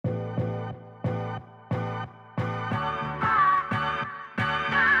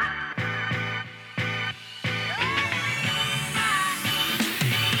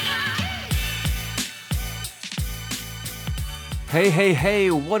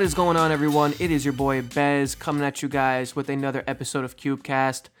Hey, what is going on, everyone? It is your boy Bez coming at you guys with another episode of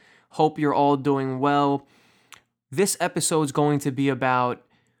CubeCast. Hope you're all doing well. This episode is going to be about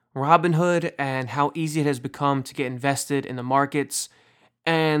Robinhood and how easy it has become to get invested in the markets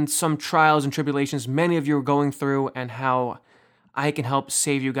and some trials and tribulations many of you are going through, and how I can help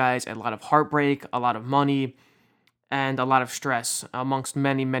save you guys a lot of heartbreak, a lot of money, and a lot of stress, amongst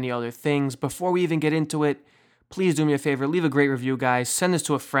many other things. Before we even get into it, please do me a favor, leave a great review, guys. Send this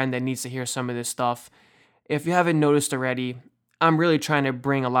to a friend that needs to hear some of this stuff. If you haven't noticed already, I'm really trying to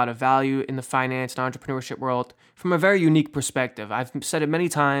bring a lot of value in the finance and entrepreneurship world from a very unique perspective. I've said it many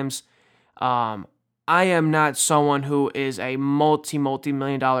times. I am not someone who is a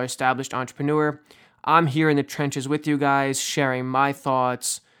multi-million dollar established entrepreneur. I'm here in the trenches with you guys, sharing my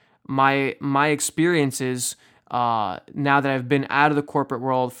thoughts, my experiences, now that I've been out of the corporate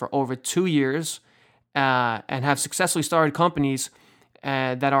world for over 2 years, and have successfully started companies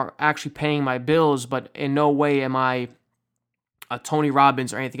that are actually paying my bills, but in no way am I a Tony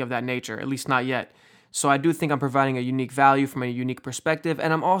Robbins or anything of that nature, at least not yet. So I do think I'm providing a unique value from a unique perspective,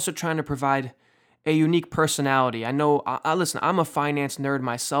 and I'm also trying to provide a unique personality. I know, listen, I'm a finance nerd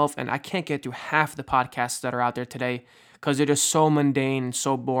myself, and I can't get through half the podcasts that are out there today because they're just so mundane and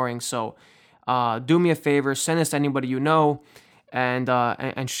so boring. So do me a favor, send this to anybody you know,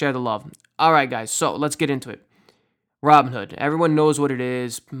 and share the love. All right, guys, so let's get into it. Robinhood. Everyone knows what it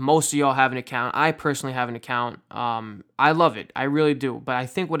is. Most of y'all have an account. I personally have an account. I love it. I really do. But I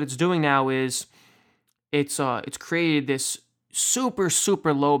think what it's doing now is it's created this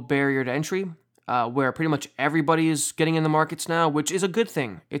super low barrier to entry, where pretty much everybody is getting in the markets now, which is a good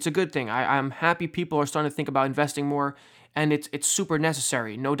thing. It's a good thing. I'm happy people are starting to think about investing more, and it's super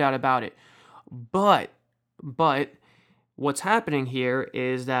necessary, no doubt about it. But what's happening here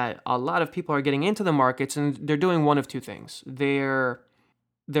is that a lot of people are getting into the markets, and they're doing one of two things. They're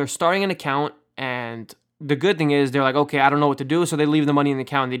starting an account, and the good thing is they're like, okay, I don't know what to do, so they leave the money in the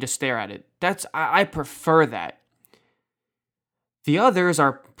account and they just stare at it. I prefer that. The others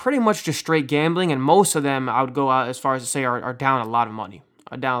are pretty much just straight gambling, and most of them, I would go out as far as to say, are down a lot of money.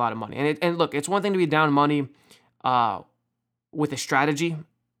 And look, it's one thing to be down money with a strategy.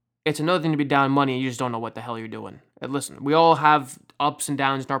 It's another thing to be down money and you just don't know what the hell you're doing. And listen, we all have ups and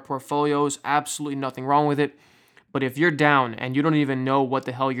downs in our portfolios. Absolutely nothing wrong with it. But if you're down and you don't even know what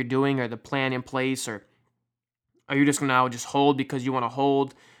the hell you're doing or the plan in place, or are you just going to now just hold because you want to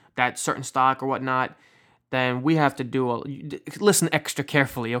hold that certain stock or whatnot, then we have to listen extra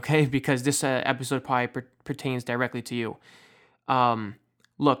carefully, okay? Because this episode probably pertains directly to you.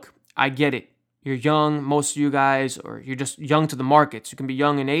 Look, I get it. You're young, most of you guys, or you're just young to the markets. You can be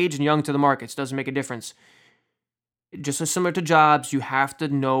young in age and young to the markets. Doesn't make a difference. Just as similar to jobs, you have to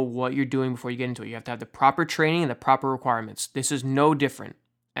know what you're doing before you get into it. You have to have the proper training and the proper requirements. This is no different.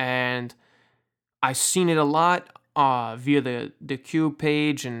 And I've seen it a lot via the Cube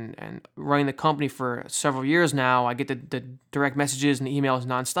page and running the company for several years now. I get the direct messages and the emails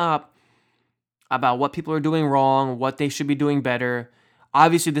nonstop about what people are doing wrong, what they should be doing better.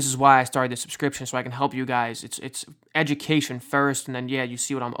 Obviously, this is why I started the subscription, so I can help you guys. It's education first, and then, you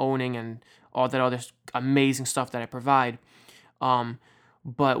see what I'm owning and all that other amazing stuff that I provide.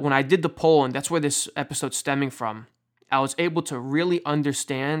 But when I did the poll, and that's where this episode's stemming from, I was able to really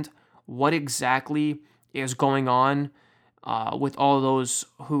understand what exactly is going on with all of those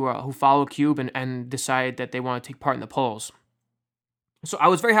who follow Cube and decide that they want to take part in the polls. So I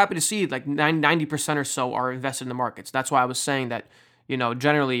was very happy to see like 90% or so are invested in the markets. That's why I was saying that,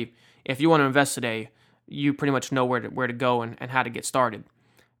 generally, if you want to invest today, you pretty much know where to go and how to get started.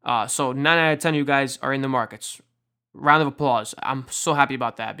 So 9 out of 10 of you guys are in the markets. Round of applause. I'm so happy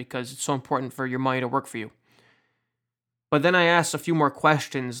about that because it's so important for your money to work for you. But then I asked a few more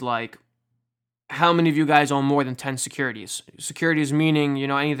questions like, how many of you guys own more than 10 securities? Securities meaning,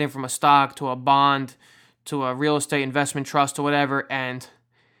 anything from a stock to a bond to a real estate investment trust or whatever. And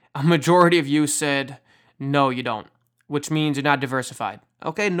a majority of you said, no, you don't, which means you're not diversified.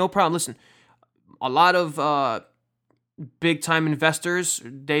 Okay, no problem. Listen, a lot of big-time investors,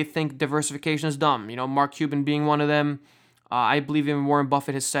 they think diversification is dumb. Mark Cuban being one of them. I believe even Warren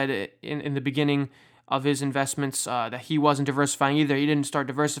Buffett has said it in the beginning of his investments that he wasn't diversifying either. He didn't start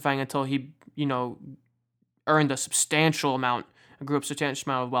diversifying until he, earned a substantial amount, grew up a substantial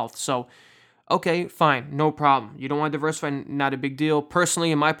amount of wealth. So, okay, fine, no problem. You don't want to diversify, not a big deal.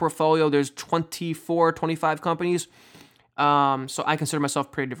 Personally, in my portfolio, there's 24, 25 companies. So I consider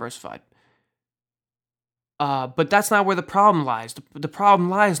myself pretty diversified. But that's not where the problem lies. The problem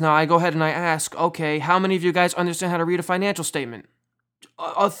lies now, I go ahead and I ask, okay, how many of you guys understand how to read a financial statement?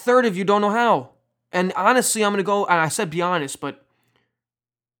 A third of you don't know how. And honestly, I'm going to go, and I said be honest, but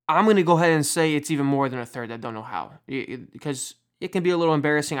I'm going to go ahead and say it's even more than a third that don't know how. Because it can be a little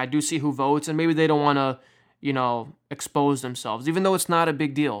embarrassing. I do see who votes, and maybe they don't want to, expose themselves, even though it's not a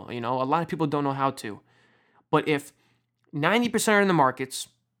big deal. A lot of people don't know how to. But if 90% are in the markets,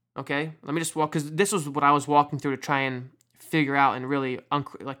 okay, let me just walk, because this was what I was walking through to try and figure out and really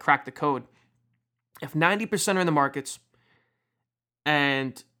crack the code. If 90% are in the markets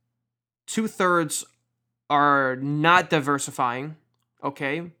and 2/3 are not diversifying,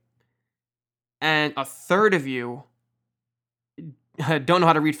 okay, and a third of you don't know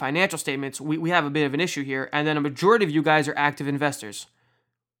how to read financial statements, we have a bit of an issue here. And then a majority of you guys are active investors.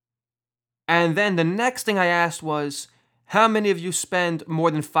 And then the next thing I asked was, how many of you spend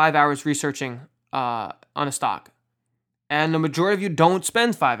more than 5 hours researching on a stock? And the majority of you don't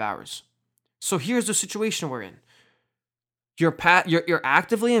spend 5 hours. So here's the situation we're in. You're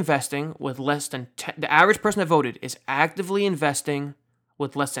actively investing with less than 10, the average person that voted is actively investing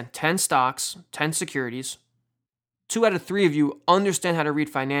with less than 10 stocks, 10 securities. 2 out of 3 of you understand how to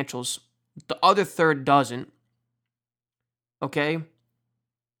read financials. The other third doesn't. Okay?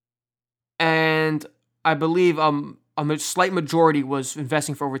 And I believe a slight majority was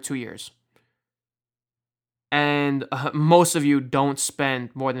investing for over 2 years. And most of you don't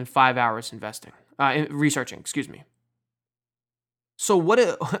spend more than 5 hours researching, excuse me. So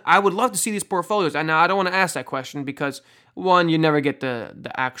I would love to see these portfolios. And now I don't want to ask that question because, one, you never get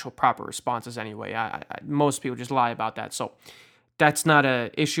the actual proper responses anyway. Most people just lie about that. So that's not an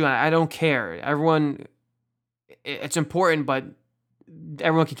issue. I don't care. Everyone, it's important, but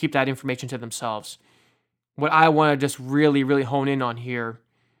everyone can keep that information to themselves. What I want to just really, really hone in on here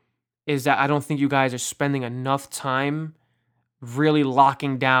is that I don't think you guys are spending enough time really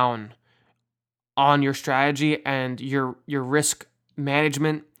locking down on your strategy and your risk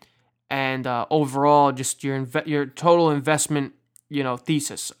management and overall just your total investment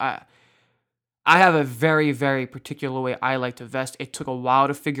thesis. I have a very, very particular way I like to invest. It took a while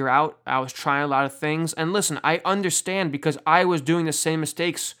to figure out. I was trying a lot of things, and listen, I understand because I was doing the same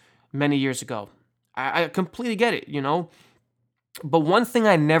mistakes many years ago. I completely get it, But one thing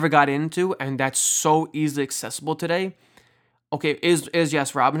I never got into, and that's so easily accessible today, okay, is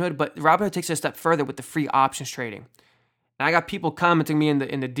yes, Robinhood, but Robinhood takes it a step further with the free options trading. And I got people commenting me in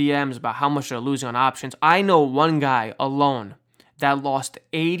the DMs about how much they're losing on options. I know one guy alone that lost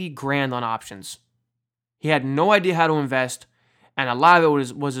 80 grand on options. He had no idea how to invest, and a lot of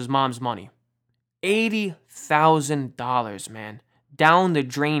it was his mom's money. $80,000, man, down the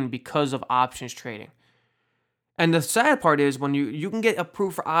drain because of options trading. And the sad part is when you can get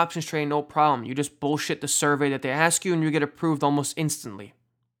approved for options trading, no problem. You just bullshit the survey that they ask you and you get approved almost instantly.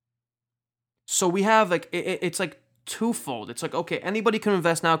 So we have it's like twofold. It's like, okay, anybody can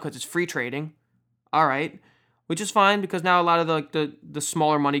invest now because it's free trading. All right. Which is fine because now a lot of the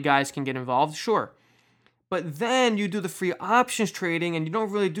smaller money guys can get involved. Sure. But then you do the free options trading and you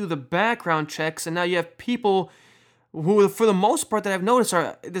don't really do the background checks. And now you have people who, for the most part, that I've noticed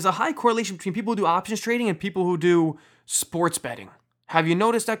there's a high correlation between people who do options trading and people who do sports betting. Have you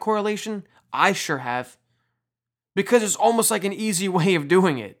noticed that correlation? I sure have. Because it's almost like an easy way of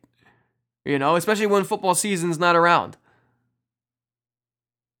doing it. Especially when football season's not around.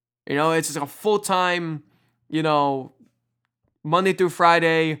 It's just a full-time, Monday through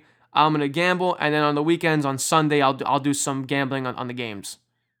Friday, I'm going to gamble. And then on the weekends, on Sunday, I'll do some gambling on the games.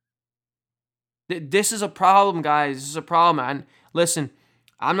 This is a problem, guys. This is a problem. And listen,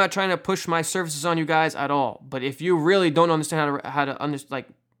 I'm not trying to push my services on you guys at all. But if you really don't understand how to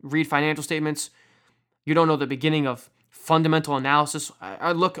read financial statements, you don't know the beginning of fundamental analysis.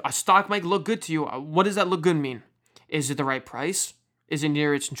 A stock might look good to you. What does that look good mean? Is it the right price? Is it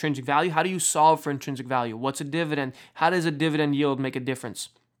near its intrinsic value? How do you solve for intrinsic value? What's a dividend? How does a dividend yield make a difference?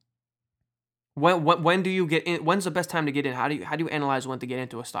 When do you get in? When's the best time to get in? How do you analyze when to get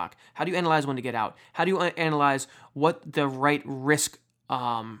into a stock? How do you analyze when to get out? How do you analyze what the right risk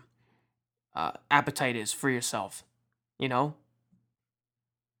appetite is for yourself?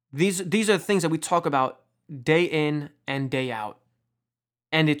 These are the things that we talk about day in and day out,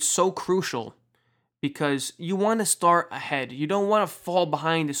 and it's so crucial because you want to start ahead. You don't want to fall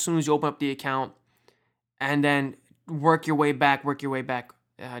behind as soon as you open up the account, and then work your way back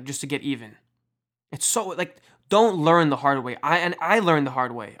just to get even. It's so don't learn the hard way. I learned the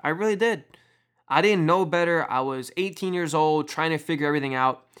hard way. I really did. I didn't know better. I was 18 years old trying to figure everything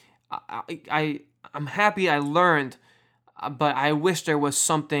out. I'm happy I learned, but I wish there was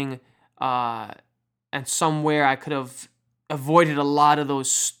something and somewhere I could have avoided a lot of those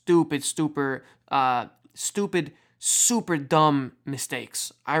stupid, super dumb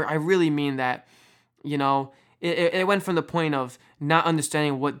mistakes. I really mean that. You know, it went from the point of not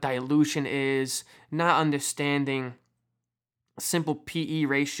understanding what dilution is, not understanding simple PE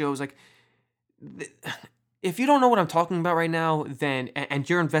ratios. Like, if you don't know what I'm talking about right now, then and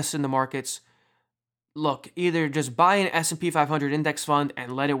you're invested in the markets, look, either just buy an S&P 500 index fund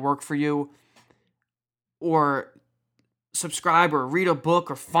and let it work for you, or subscribe or read a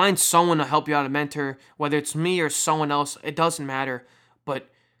book or find someone to help you out, a mentor, whether it's me or someone else, it doesn't matter. But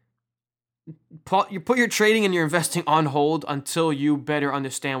you put your trading and your investing on hold until you better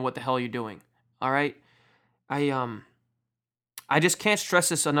understand what the hell you're doing. All right? I just can't stress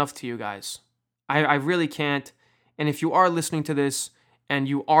this enough to you guys. I really can't. And if you are listening to this and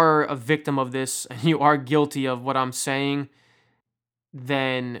you are a victim of this and you are guilty of what I'm saying,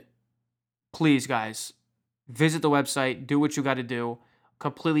 then please, guys, visit the website, do what you got to do.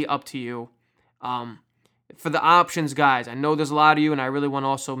 Completely up to you. For the options, guys, I know there's a lot of you, and I really want to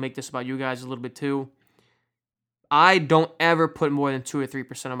also make this about you guys a little bit too. I don't ever put more than 2 or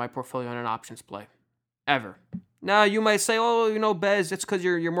 3% of my portfolio in an options play. Ever. Now, you might say, oh, Bez, it's because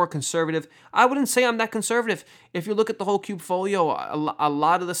you're more conservative. I wouldn't say I'm that conservative. If you look at the whole Cubefolio, a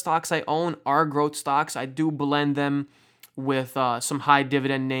lot of the stocks I own are growth stocks. I do blend them with some high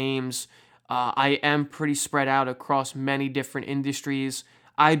dividend names. I am pretty spread out across many different industries.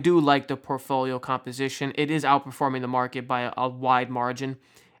 I do like the portfolio composition. It is outperforming the market by a wide margin.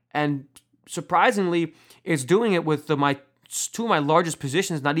 And surprisingly, it's doing it with two of my largest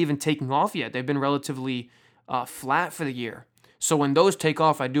positions not even taking off yet. They've been relatively flat for the year. So when those take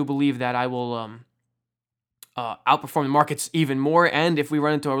off, I do believe that I will outperform the markets even more. And if we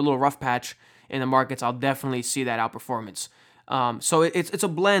run into a little rough patch in the markets, I'll definitely see that outperformance. So it's a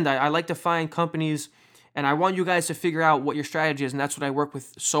blend. I like to find companies, and I want you guys to figure out what your strategy is, and that's what I work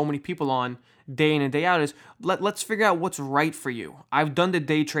with so many people on day in and day out, is let's figure out what's right for you. I've done the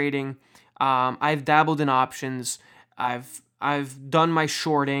day trading. I've dabbled in options. I've done my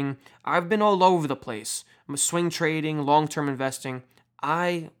shorting. I've been all over the place. I'm swing trading, long-term investing.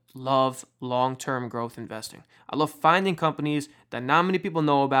 I love long-term growth investing. I love finding companies that not many people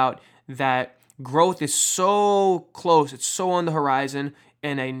know about, that growth is so close, it's so on the horizon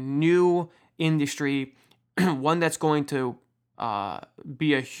in a new industry, one that's going to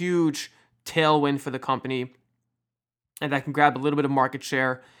be a huge tailwind for the company, and that can grab a little bit of market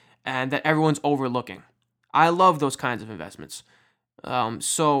share, and that everyone's overlooking. I love those kinds of investments. And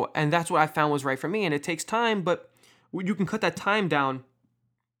that's what I found was right for me. And it takes time, but you can cut that time down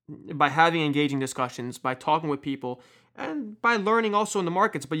by having engaging discussions, by talking with people, and by learning also in the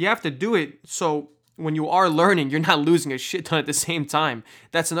markets. But you have to do it so when you are learning, you're not losing a shit ton at the same time.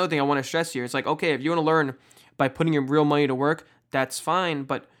 That's another thing I want to stress here. It's like, okay, if you want to learn by putting your real money to work, that's fine.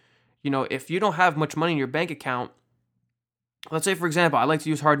 But, if you don't have much money in your bank account, let's say, for example, I like to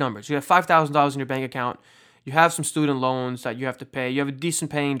use hard numbers. You have $5,000 in your bank account. You have some student loans that you have to pay. You have a decent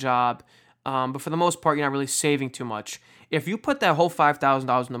paying job. But for the most part, you're not really saving too much. If you put that whole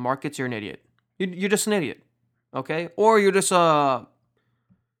 $5,000 in the markets, you're an idiot. You're just an idiot. Okay? Or you're just a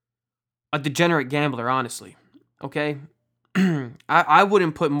degenerate gambler, honestly. Okay? I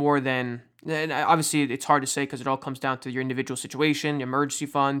wouldn't put more than, and obviously it's hard to say because it all comes down to your individual situation, your emergency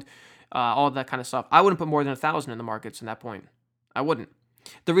fund, all that kind of stuff. I wouldn't put more than 1,000 in the markets at that point. I wouldn't.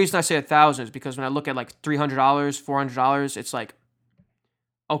 The reason I say 1,000 is because when I look at like $300, $400, it's like,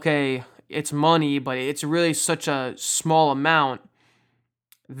 okay, it's money, but it's really such a small amount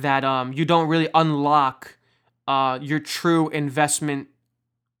that you don't really unlock your true investment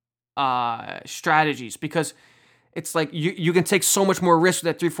strategies, because it's like you can take so much more risk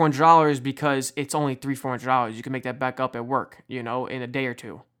with that $300-$400 because it's only $300-$400. You can make that back up at work, in a day or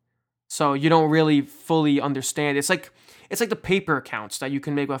two. So you don't really fully understand. It's like the paper accounts that you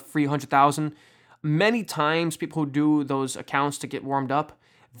can make with $300,000. Many times people who do those accounts to get warmed up,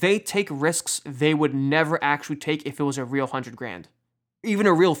 they take risks they would never actually take if it was a real $100,000. Even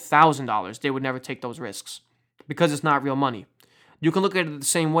a real $1,000, they would never take those risks because it's not real money. You can look at it the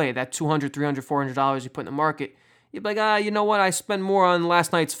same way. That $200, $300, $400 you put in the market, you'd be like, you know what? I spent more on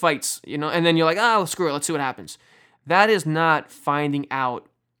last night's fights, and then you're like, screw it. Let's see what happens. That is not finding out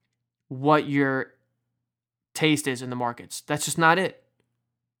what your taste is in the markets. That's just not it.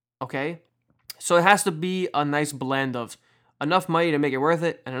 Okay? So it has to be a nice blend of enough money to make it worth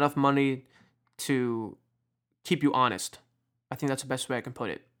it and enough money to keep you honest. I think that's the best way I can put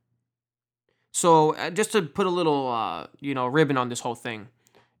it. So just to put a little, ribbon on this whole thing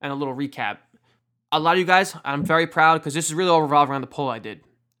and a little recap. A lot of you guys, I'm very proud because this is really all revolved around the poll I did.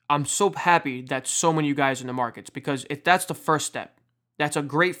 I'm so happy that so many of you guys are in the markets, because if that's the first step, that's a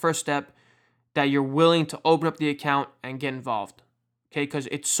great first step, that you're willing to open up the account and get involved. okay? Because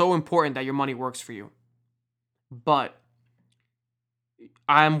it's so important that your money works for you. But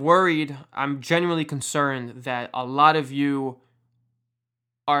I'm worried, I'm genuinely concerned that a lot of you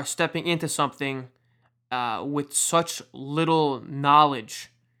are stepping into something with such little knowledge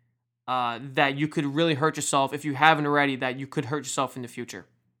that you could really hurt yourself. If you haven't already, that you could hurt yourself in the future.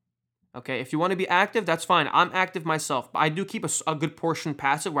 Okay, if you want to be active, that's fine. I'm active myself, but I do keep a good portion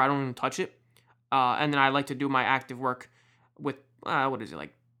passive where I don't even touch it. And then I like to do my active work with, what is it,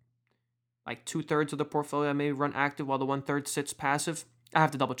 like 2/3 of the portfolio I may run active while the 1/3 sits passive. I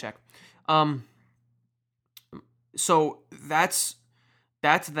have to double check. So that's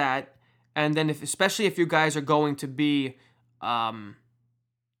that. And then especially if you guys are going to be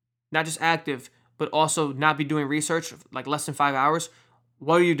not just active, but also not be doing research, like less than 5 hours,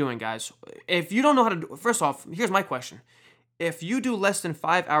 what are you doing, guys? If you don't know how to do, first off, here's my question. If you do less than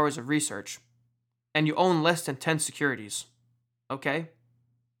 5 hours of research and you own less than 10 securities, okay,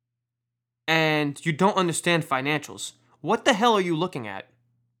 and you don't understand financials, what the hell are you looking at?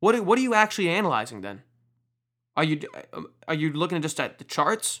 What are you actually analyzing then? Are you looking just at the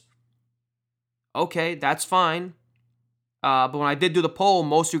charts? Okay, that's fine. But when I did do the poll,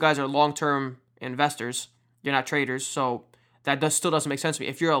 most of you guys are long-term investors. You're not traders, so that still doesn't make sense to me.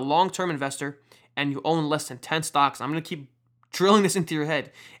 If you're a long-term investor and you own less than 10 stocks, I'm going to keep drilling this into your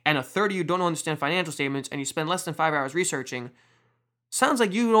head, and a third of you don't understand financial statements and you spend less than 5 hours researching, sounds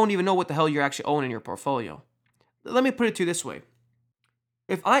like you don't even know what the hell you're actually owning in your portfolio. Let me put it to you this way.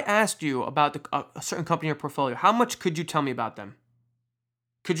 If I asked you about a certain company in your portfolio, how much could you tell me about them?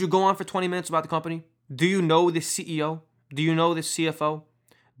 Could you go on for 20 minutes about the company? Do you know the CEO? Do you know the CFO?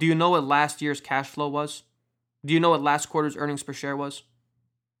 Do you know what last year's cash flow was? Do you know what last quarter's earnings per share was?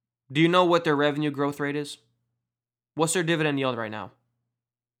 Do you know what their revenue growth rate is? What's their dividend yield right now?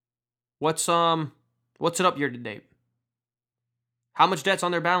 What's it up year to date? How much debt's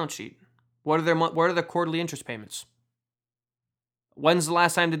on their balance sheet? What are their quarterly interest payments? When's the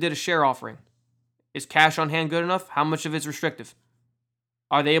last time they did a share offering? Is cash on hand good enough? How much of it's restrictive?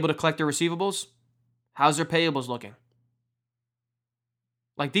 Are they able to collect their receivables? How's their payables looking?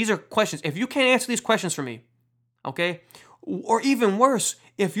 Like, these are questions. If you can't answer these questions for me, okay? Or even worse,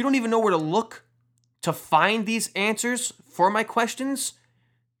 if you don't even know where to look to find these answers for my questions,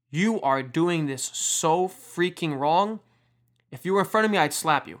 you are doing this so freaking wrong. If you were in front of me, I'd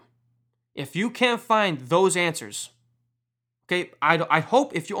slap you. If you can't find those answers, okay, I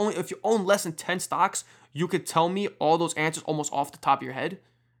hope if you own less than 10 stocks, you could tell me all those answers almost off the top of your head,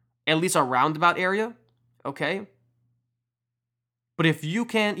 at least a roundabout area, okay? But if you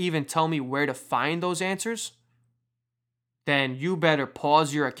can't even tell me where to find those answers, then you better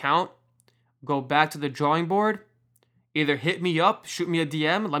pause your account, go back to the drawing board, either hit me up, shoot me a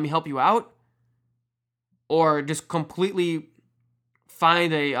DM, let me help you out, or just completely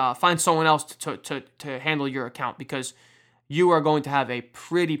find someone else to handle your account, because you are going to have a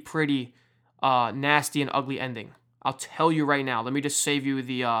pretty nasty and ugly ending. I'll tell you right now. Let me just save you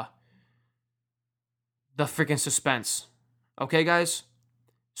the freaking suspense. Okay, guys?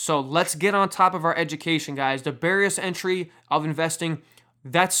 So let's get on top of our education, guys. The barriers to entry of investing,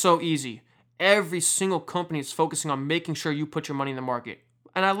 that's so easy. Every single company is focusing on making sure you put your money in the market.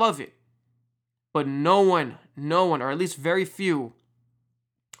 And I love it. But no one, or at least very few,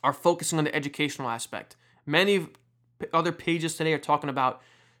 are focusing on the educational aspect. Many other pages today are talking about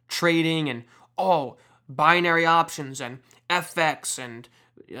trading and, binary options and FX and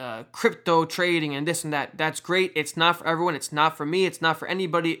crypto trading and this and that. That's great. It's not for everyone. It's not for me. It's not for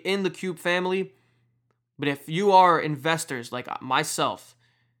anybody in the Cube family. But if you are investors like myself,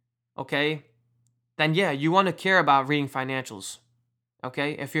 okay, then yeah, you want to care about reading financials,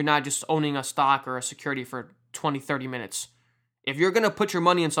 okay? If you're not just owning a stock or a security for 20, 30 minutes. If you're going to put your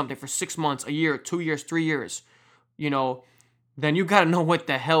money in something for 6 months, a year, 2 years, 3 years, then you got to know what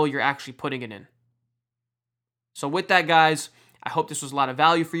the hell you're actually putting it in. So with that, guys, I hope this was a lot of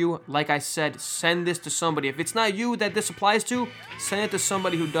value for you. Like I said, send this to somebody. If it's not you that this applies to, send it to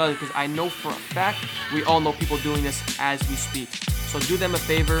somebody who does, because I know for a fact we all know people doing this as we speak. So do them a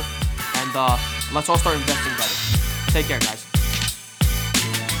favor, and let's all start investing better. Take care, guys.